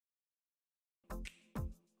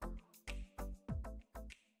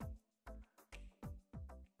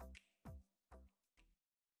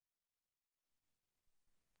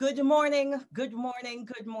Good morning, good morning,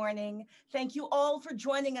 good morning. Thank you all for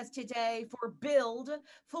joining us today for Build,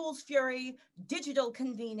 Fool's Fury, digital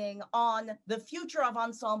convening on the future of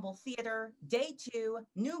ensemble theater, day 2,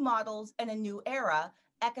 new models and a new era,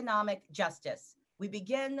 economic justice. We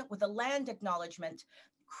begin with a land acknowledgement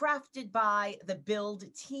crafted by the Build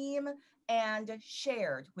team and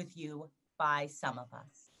shared with you by some of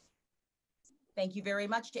us. Thank you very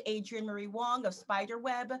much to Adrienne Marie Wong of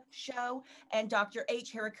Spiderweb Show and Dr.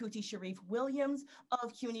 H. Harakuti Sharif Williams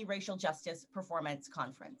of CUNY Racial Justice Performance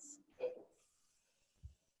Conference.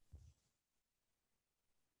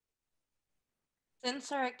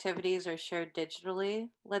 Since our activities are shared digitally,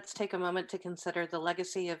 let's take a moment to consider the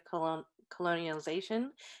legacy of colonialization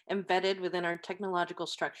embedded within our technological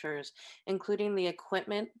structures, including the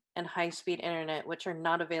equipment and high-speed internet, which are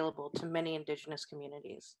not available to many Indigenous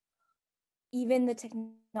communities. Even the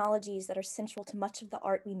technologies that are central to much of the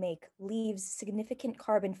art we make leaves significant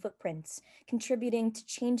carbon footprints, contributing to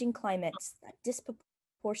changing climates that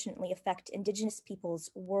disproportionately affect Indigenous peoples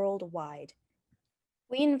worldwide.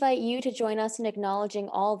 We invite you to join us in acknowledging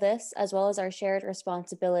all this, as well as our shared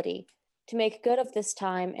responsibility, to make good of this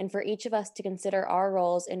time and for each of us to consider our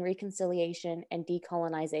roles in reconciliation and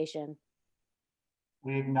decolonization.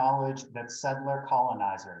 We acknowledge that settler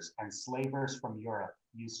colonizers and slavers from Europe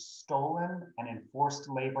used stolen and enforced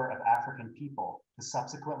labor of African people to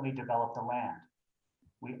subsequently develop the land.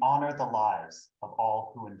 We honor the lives of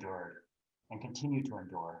all who endured and continue to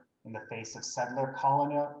endure in the face of settler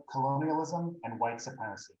colonialism and white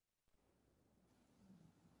supremacy.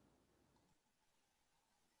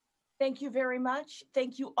 Thank you very much.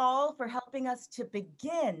 Thank you all for helping us to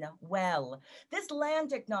begin well. This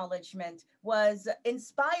land acknowledgement was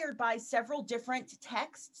inspired by several different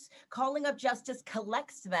texts. Calling Up Justice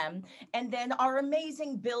collects them, and then our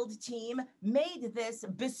amazing Build team made this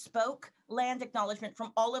bespoke land acknowledgement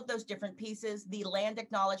from all of those different pieces. The land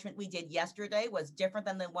acknowledgement we did yesterday was different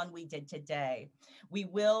than the one we did today. We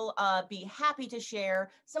will be happy to share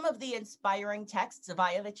some of the inspiring texts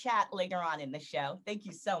via the chat later on in the show. Thank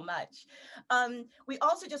you so much. We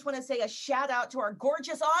also just want to say a shout out to our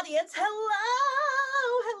gorgeous audience. Hello,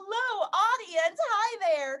 audience.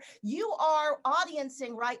 Hi there. You are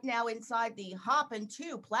audiencing right now inside the Hopin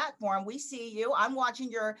 2 platform. We see you. I'm watching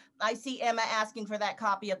I see Emma asking for that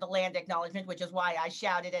copy of the land acknowledgement, which is why I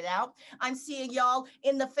shouted it out. I'm seeing y'all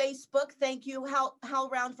in the Facebook. Thank you,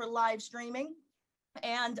 HowlRound, for live streaming.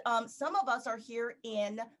 And some of us are here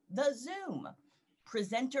in the Zoom.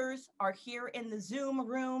 Presenters are here in the Zoom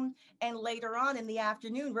room, and later on in the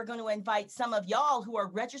afternoon, we're going to invite some of y'all who are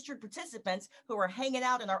registered participants who are hanging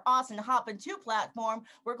out in our awesome Hopin 2 platform.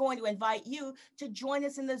 We're going to invite you to join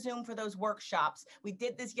us in the Zoom for those workshops. We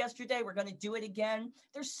did this yesterday. We're going to do it again.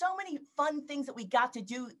 There's so many fun things that we got to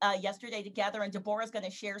do yesterday together, and Debórah is going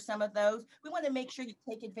to share some of those. We want to make sure you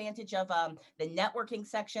take advantage of the networking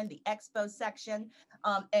section, the expo section,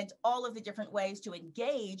 and all of the different ways to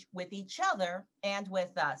engage with each other and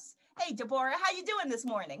with us. Hey, Debórah, how you doing this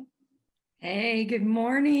morning? Hey, good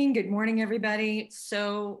morning. Good morning, everybody.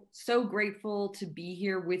 So grateful to be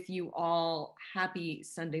here with you all. Happy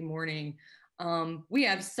Sunday morning. We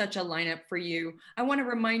have such a lineup for you. I want to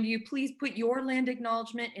remind you, please put your land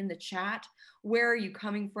acknowledgement in the chat. Where are you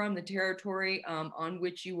coming from, the territory on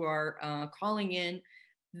which you are calling in?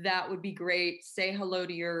 That would be great. Say hello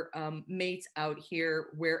to your mates out here,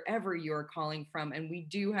 wherever you're calling from. And we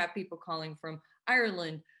do have people calling from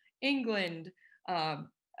Ireland, England,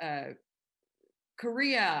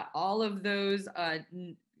 Korea, all of those.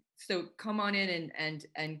 So come on in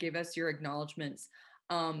and give us your acknowledgements.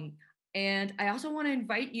 And I also want to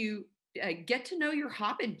invite you, get to know your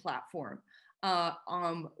Hopin platform.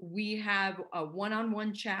 We have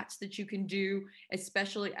one-on-one chats that you can do,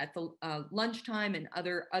 especially at the lunchtime and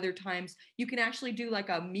other times. You can actually do like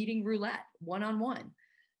a meeting roulette one-on-one.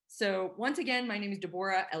 So once again, my name is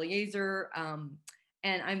Debórah Eliezer,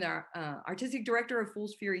 and I'm the artistic director of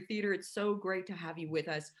FoolsFURY Theater. It's so great to have you with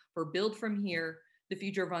us for Build From Here, the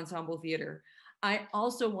future of ensemble theater. I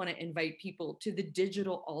also want to invite people to the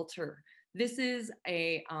digital altar. This is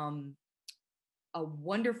a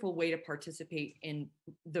wonderful way to participate in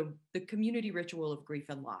the community ritual of grief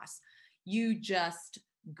and loss. You just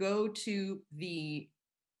go to the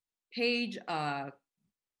page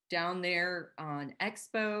down there on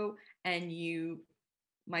Expo, and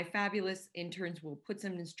my fabulous interns will put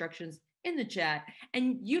some instructions in the chat,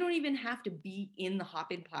 and you don't even have to be in the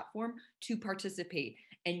Hopin platform to participate.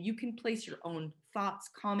 And you can place your own thoughts,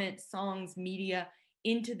 comments, songs, media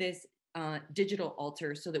into this digital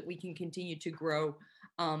altar so that we can continue to grow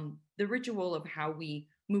the ritual of how we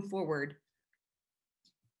move forward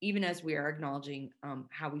even as we are acknowledging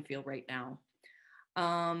how we feel right now.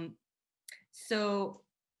 So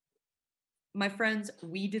my friends,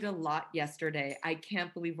 we did a lot yesterday. I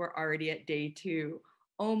can't believe we're already at day 2.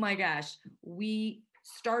 Oh my gosh. We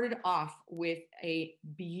started off with a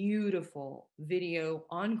beautiful video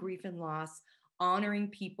on grief and loss, honoring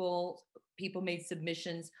people. People made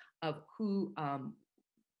submissions of who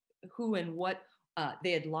and what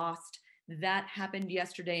they had lost. That happened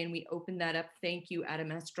yesterday, and we opened that up. Thank you, Adam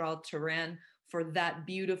Estral Turan, for that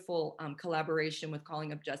beautiful collaboration with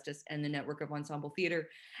Calling Up Justice and the Network of Ensemble Theater.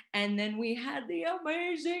 And then we had the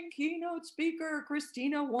amazing keynote speaker,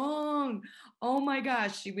 Christina Wong. Oh my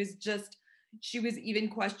gosh, she was even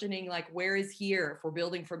questioning, like, where is here? If we're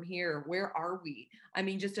building from here, where are we? I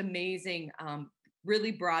mean, just amazing.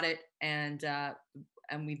 Really brought it, and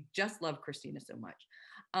we just love Christina so much.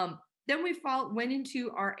 Then we went into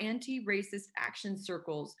our anti-racist action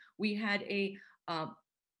circles. We had a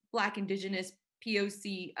Black, Indigenous,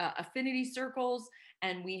 POC affinity circles,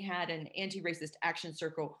 and we had an anti-racist action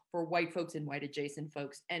circle for white folks and white adjacent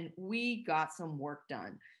folks, and we got some work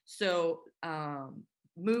done. So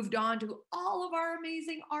moved on to all of our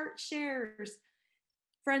amazing art shares.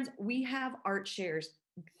 Friends, we have art shares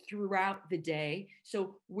throughout the day.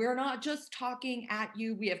 So we're not just talking at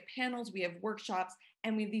you. We have panels, we have workshops,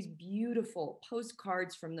 and we have these beautiful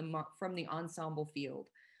postcards from the ensemble field,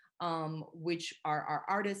 which are our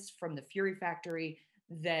artists from the Fury Factory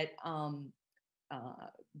that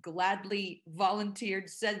gladly volunteered,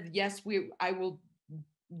 said, yes, I will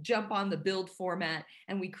jump on the build format.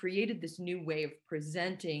 And we created this new way of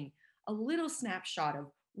presenting a little snapshot of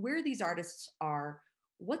where these artists are,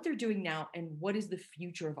 what they're doing now, and what is the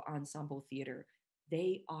future of ensemble theater.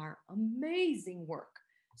 They are amazing work.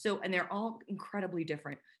 So, and they're all incredibly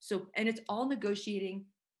different. So, and it's all negotiating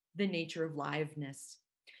the nature of liveness.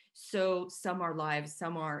 So some are live,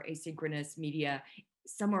 some are asynchronous media,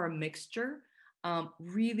 some are a mixture.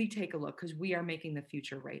 Really take a look, because we are making the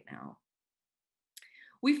future right now.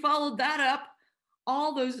 We followed that up,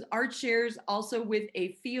 all those art shares, also with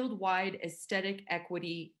a field-wide aesthetic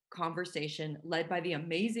equity conversation led by the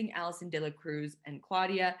amazing Allison De La Cruz and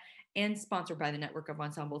Claudia, and sponsored by the Network of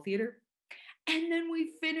Ensemble Theater. And then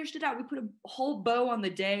we finished it out. We put a whole bow on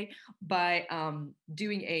the day by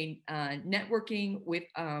doing a networking with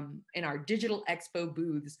in our digital expo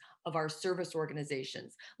booths of our service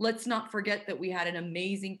organizations. Let's not forget that we had an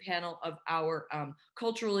amazing panel of our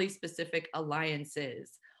culturally specific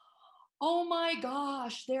alliances. Oh my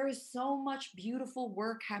gosh, there is so much beautiful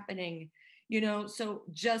work happening, you know, so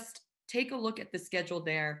just take a look at the schedule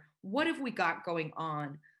there. What have we got going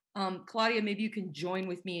on? Claudia, maybe you can join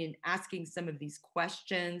with me in asking some of these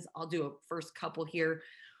questions. I'll do a first couple here.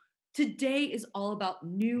 Today is all about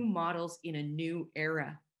new models in a new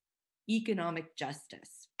era, economic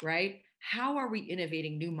justice, right? How are we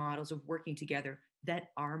innovating new models of working together that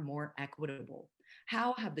are more equitable?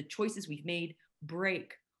 How have the choices we've made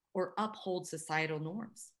break or uphold societal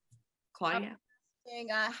norms? Claudia?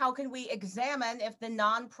 How can we examine if the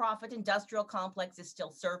nonprofit industrial complex is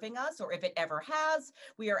still serving us, or if it ever has?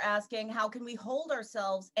 We are asking, how can we hold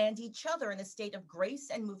ourselves and each other in a state of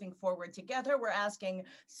grace and moving forward together? We're asking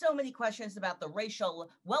so many questions about the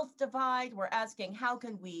racial wealth divide. We're asking, how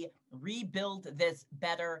can we rebuild this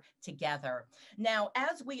better together? Now,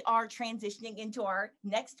 as we are transitioning into our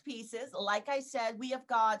next pieces, like I said, we have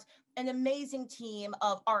got an amazing team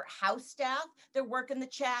of our house staff. They're working the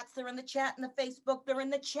chats. They're in the chat in the Facebook. They're in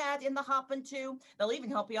the chat in the Hopin' too. They'll even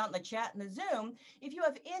help you out in the chat in the Zoom. If you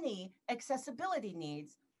have any accessibility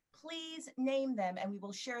needs, please name them and we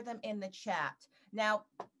will share them in the chat. Now,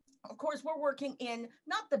 of course, we're working in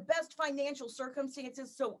not the best financial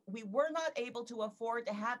circumstances, so we were not able to afford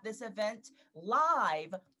to have this event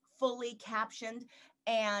live, fully captioned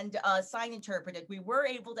and sign interpreted. We were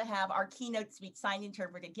able to have our keynote speech sign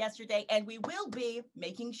interpreted yesterday, and we will be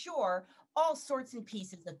making sure all sorts and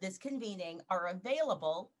pieces of this convening are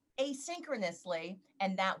available asynchronously,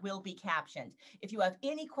 and that will be captioned. If you have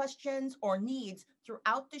any questions or needs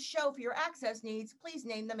throughout the show for your access needs, please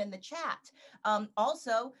name them in the chat.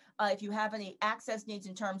 Also, if you have any access needs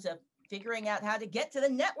in terms of figuring out how to get to the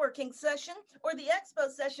networking session or the expo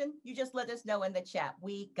session, you just let us know in the chat.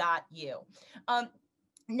 We got you.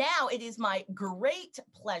 Now it is my great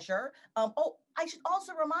pleasure. I should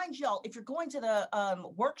also remind y'all, if you're going to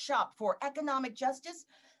the workshop for economic justice,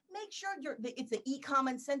 make sure it's the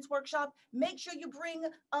e-common sense workshop. Make sure you bring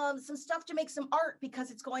some stuff to make some art,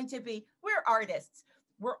 because it's going to be, we're artists.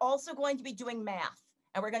 We're also going to be doing math,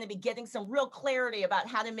 and we're going to be getting some real clarity about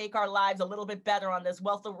how to make our lives a little bit better on this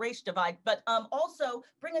wealth of race divide. But also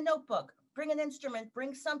bring a notebook, bring an instrument,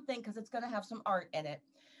 bring something, because it's going to have some art in it.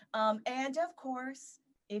 And of course,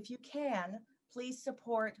 if you can, please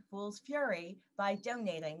support FoolsFURY by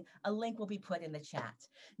donating. A link will be put in the chat.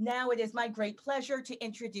 Now it is my great pleasure to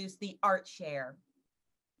introduce the Art Share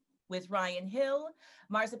with Ryan Hill,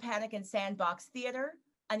 Marzipanic and Sandbox Theater,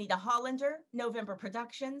 Anita Hollander, November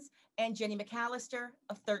Productions, and Jenny McAllister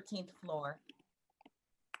of 13th Floor.